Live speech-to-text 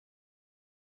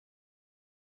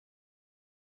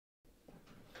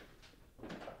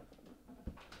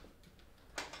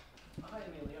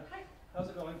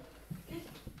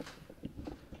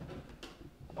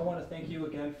I want to thank you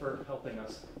again for helping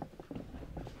us.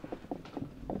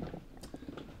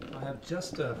 I have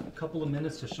just a couple of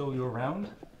minutes to show you around.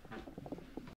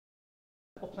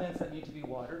 Couple plants that need to be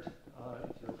watered,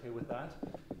 if you're okay with that.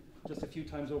 Just a few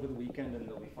times over the weekend and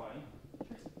they'll be fine.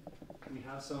 We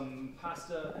have some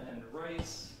pasta and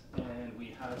rice, and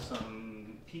we have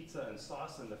some pizza and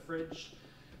sauce in the fridge.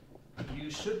 You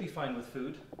should be fine with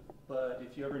food, but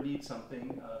if you ever need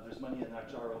something, there's money in that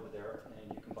jar over there,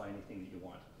 and you can buy anything that you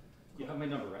want. You have my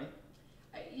number, right?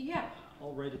 Yeah.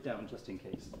 I'll write it down just in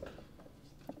case.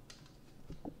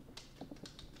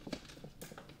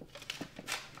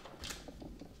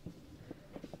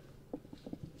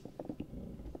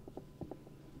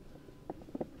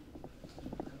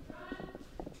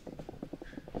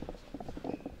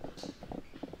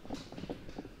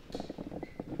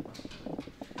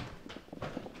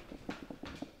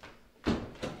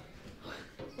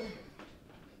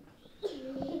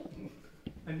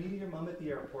 I'm meeting your mom at the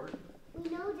airport. We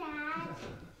know, Dad.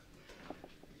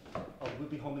 We'll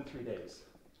be home in 3 days.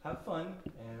 Have fun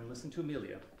and listen to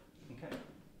Amelia. Okay?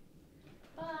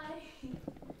 Bye.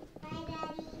 Bye,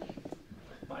 Daddy.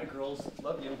 Bye, girls.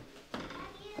 Love you.